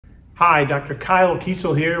Hi, Dr.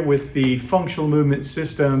 Kiesel here with the Functional Movement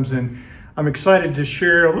Systems, and I'm excited to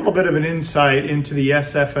share a little bit of an insight into the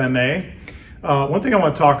SFMA. One thing I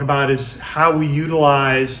want to talk about is how we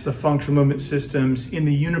utilize the functional movement systems in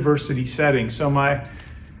the university setting. So my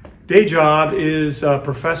day job is a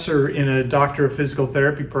professor in a Doctor of Physical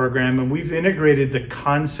Therapy program, and we've integrated the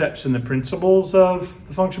concepts and the principles of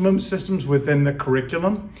the functional movement systems within the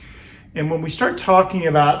curriculum. And when we start talking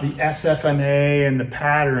about the SFMA and the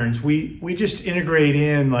patterns, we just integrate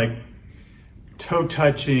in like toe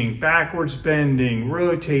touching, backwards bending,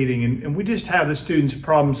 rotating, and we just have the students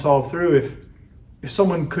problem solve through. If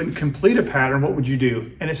someone couldn't complete a pattern, what would you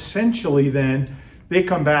do? And essentially then they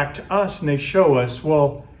come back to us and they show us,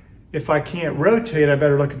 well, if I can't rotate, I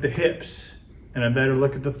better look at the hips and I better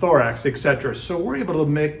look at the thorax, etc. So we're able to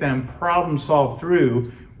make them problem solve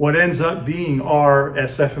through what ends up being our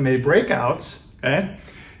SFMA breakouts, okay?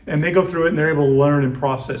 And they go through it and they're able to learn and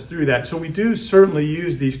process through that. So we do certainly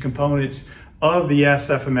use these components of the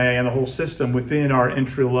SFMA and the whole system within our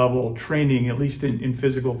entry-level training, at least in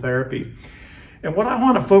physical therapy. And what I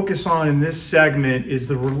want to focus on in this segment is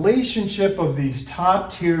the relationship of these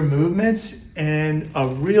top-tier movements and a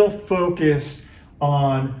real focus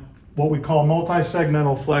on what we call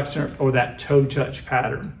multi-segmental flexion, or that toe touch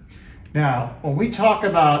pattern. Now, when we talk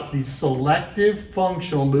about the selective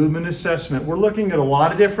functional movement assessment, we're looking at a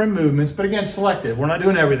lot of different movements, but again, selective. We're not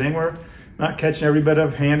doing everything. We're not catching every bit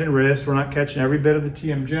of hand and wrist. We're not catching every bit of the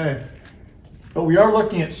TMJ. But we are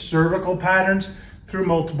looking at cervical patterns through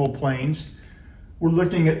multiple planes. We're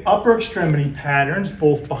looking at upper extremity patterns,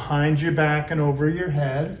 both behind your back and over your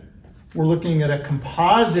head. We're looking at a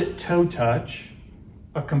composite toe touch,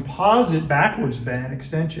 a composite backwards bend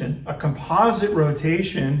extension, a composite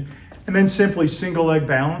rotation, and then simply single leg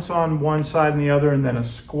balance on one side and the other, and then a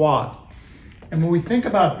squat. And when we think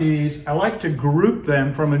about these, I like to group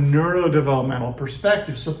them from a neurodevelopmental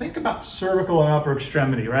perspective. So think about cervical and upper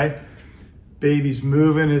extremity, right? Baby's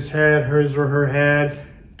moving his head, his or her head,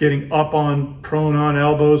 getting up on, prone on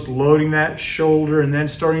elbows, loading that shoulder, and then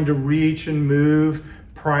starting to reach and move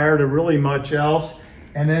prior to really much else.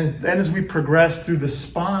 And then as we progress through the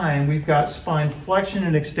spine, we've got spine flexion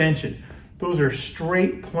and extension. Those are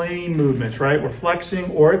straight plane movements, right? We're flexing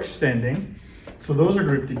or extending. So those are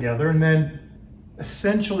grouped together. And then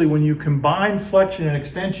essentially when you combine flexion and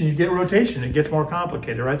extension, you get rotation. It gets more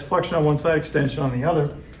complicated, right? It's flexion on one side, extension on the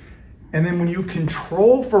other. And then when you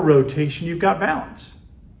control for rotation, you've got balance.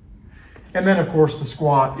 And then of course the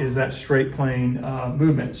squat is that straight plane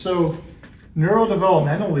movement. So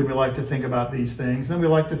neurodevelopmentally, we like to think about these things. Then we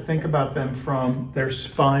like to think about them from their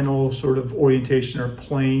spinal sort of orientation or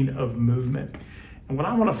plane of movement. And what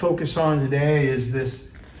I want to focus on today is this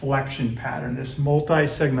flexion pattern, this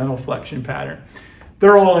multi-segmental flexion pattern.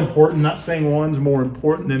 They're all important, not saying one's more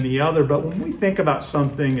important than the other, but when we think about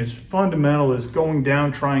something as fundamental as going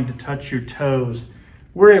down trying to touch your toes,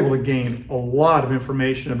 we're able to gain a lot of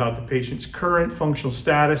information about the patient's current functional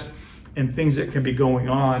status and things that can be going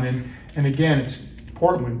on. And again, it's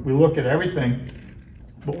important we look at everything,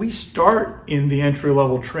 but we start in the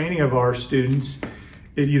entry-level training of our students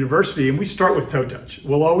at university, and we start with toe touch.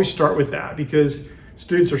 We'll always start with that because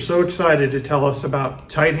students are so excited to tell us about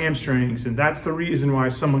tight hamstrings, and that's the reason why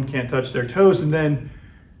someone can't touch their toes. And then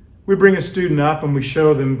we bring a student up and we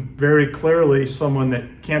show them very clearly someone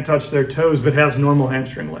that can't touch their toes but has normal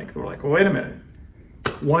hamstring length. We're like, well, wait a minute.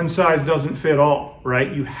 One size doesn't fit all,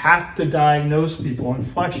 right? You have to diagnose people, and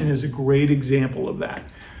flexion is a great example of that.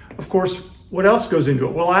 Of course, what else goes into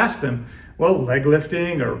it? We'll ask them, well, leg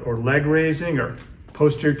lifting or leg raising or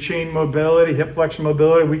posterior chain mobility, hip flexion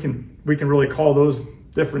mobility, we can really call those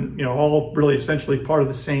different, all really essentially part of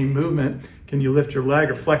the same movement. Can you lift your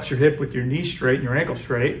leg or flex your hip with your knee straight and your ankle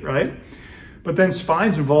straight, right? But then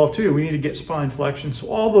spine's involved too. We need to get spine flexion. So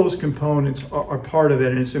all those components are part of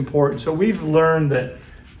it, and it's important. So we've learned that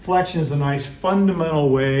flexion is a nice fundamental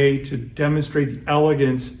way to demonstrate the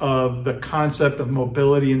elegance of the concept of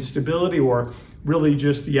mobility and stability, or really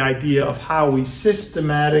just the idea of how we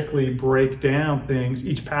systematically break down things,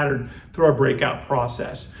 each pattern, through our breakout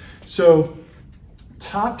process. So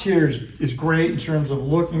top tier is great in terms of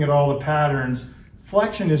looking at all the patterns.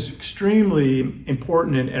 Flexion is extremely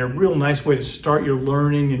important and a real nice way to start your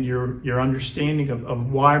learning and your understanding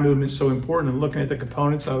of why movement is so important and looking at the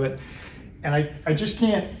components of it. And I just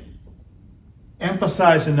can't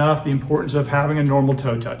emphasize enough the importance of having a normal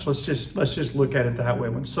toe touch. Let's just look at it that way.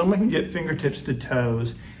 When someone can get fingertips to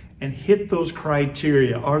toes and hit those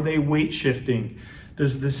criteria, are they weight shifting?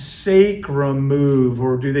 Does the sacrum move,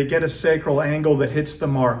 or do they get a sacral angle that hits the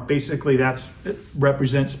mark? Basically, it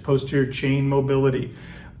represents posterior chain mobility.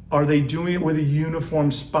 Are they doing it with a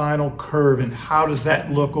uniform spinal curve, and how does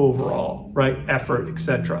that look overall, right? Effort,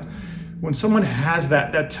 etc. When someone has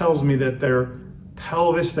that, that tells me that their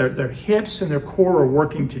pelvis, their hips and their core are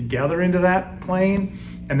working together into that plane,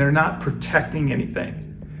 and they're not protecting anything.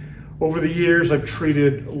 Over the years, I've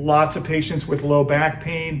treated lots of patients with low back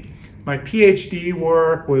pain. My PhD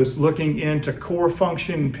work was looking into core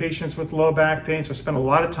function in patients with low back pain, so I spent a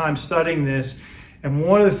lot of time studying this. And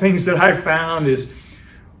one of the things that I found is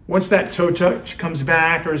once that toe touch comes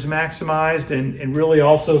back or is maximized, and really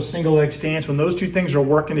also single leg stance, when those two things are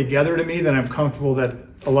working together to me, then I'm comfortable that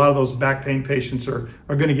a lot of those back pain patients are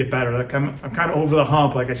going to get better. Like I'm kind of over the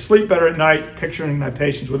hump. Like I sleep better at night picturing my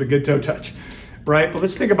patients with a good toe touch, right? But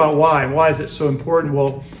let's think about why. Why is it so important?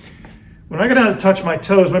 Well, when I go down to touch my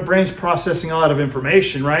toes, my brain's processing a lot of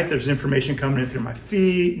information, right? There's information coming in through my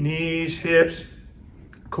feet, knees, hips,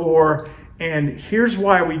 core. And here's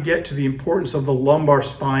why we get to the importance of the lumbar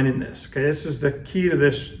spine in this. Okay, this is the key to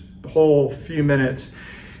this whole few minutes,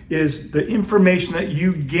 is the information that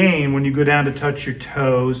you gain when you go down to touch your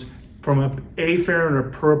toes from an afferent or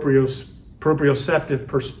proprioceptive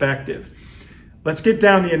perspective. Let's get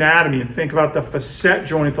down the anatomy and think about the facet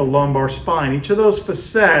joint at the lumbar spine. Each of those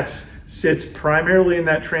facets sits primarily in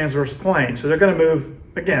that transverse plane. So they're going to move,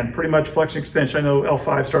 again, pretty much flexion extension. I know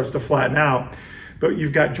L5 starts to flatten out. But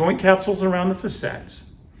you've got joint capsules around the facets,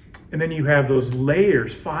 and then you have those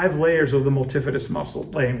layers, 5 layers of the multifidus muscle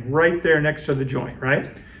laying right there next to the joint,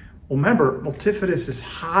 right? Well, remember, multifidus is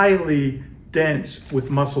highly dense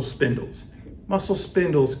with muscle spindles. Muscle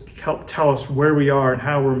spindles help tell us where we are and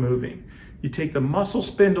how we're moving. You take the muscle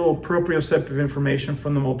spindle proprioceptive information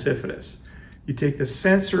from the multifidus. You take the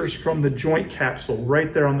sensors from the joint capsule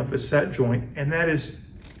right there on the facet joint, and that is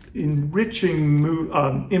enriching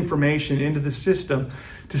information into the system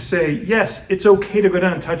to say, yes, it's okay to go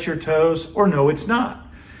down and touch your toes, or no, it's not.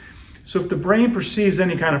 So if the brain perceives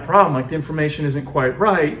any kind of problem, like the information isn't quite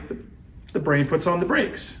right, the brain puts on the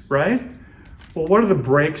brakes, right? Well, what are the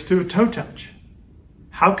brakes to a toe touch?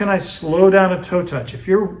 How can I slow down a toe touch? If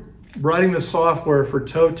you're writing the software for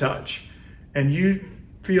toe touch and you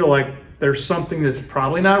feel like there's something that's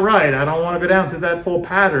probably not right, I don't want to go down through that full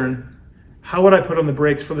pattern, how would I put on the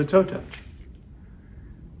brakes for the toe touch?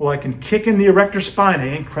 Well, I can kick in the erector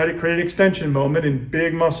spinae, credit extension moment in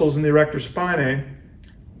big muscles in the erector spinae,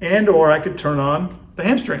 and or I could turn on the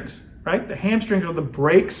hamstrings, right? The hamstrings are the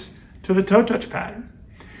brakes to the toe touch pattern.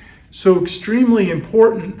 So extremely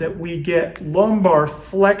important that we get lumbar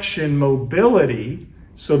flexion mobility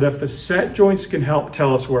so that facet joints can help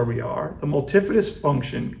tell us where we are. The multifidus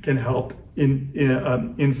function can help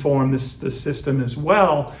inform the system as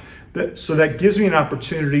well. So that gives me an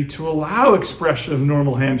opportunity to allow expression of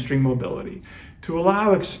normal hamstring mobility, to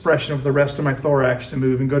allow expression of the rest of my thorax to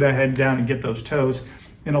move and go ahead and down and get those toes,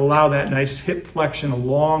 and allow that nice hip flexion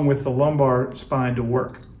along with the lumbar spine to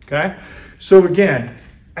work, okay? So again,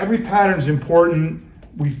 every pattern is important.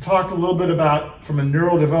 We've talked a little bit about, from a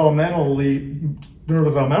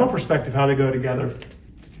neurodevelopmental perspective, how they go together,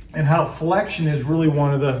 and how flexion is really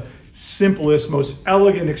one of the simplest, most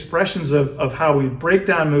elegant expressions of how we break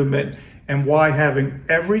down movement, and why having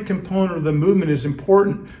every component of the movement is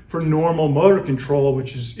important for normal motor control,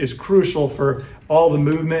 which is crucial for all the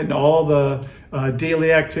movement and all the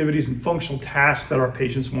daily activities and functional tasks that our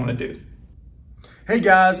patients want to do. Hey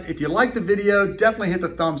guys, if you like the video, definitely hit the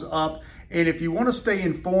thumbs up. And if you want to stay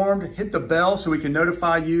informed, hit the bell so we can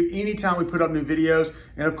notify you anytime we put up new videos.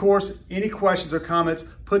 And of course, any questions or comments,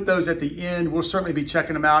 put those at the end. We'll certainly be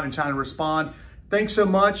checking them out and trying to respond. Thanks so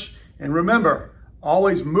much. And remember,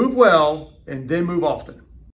 always move well and then move often.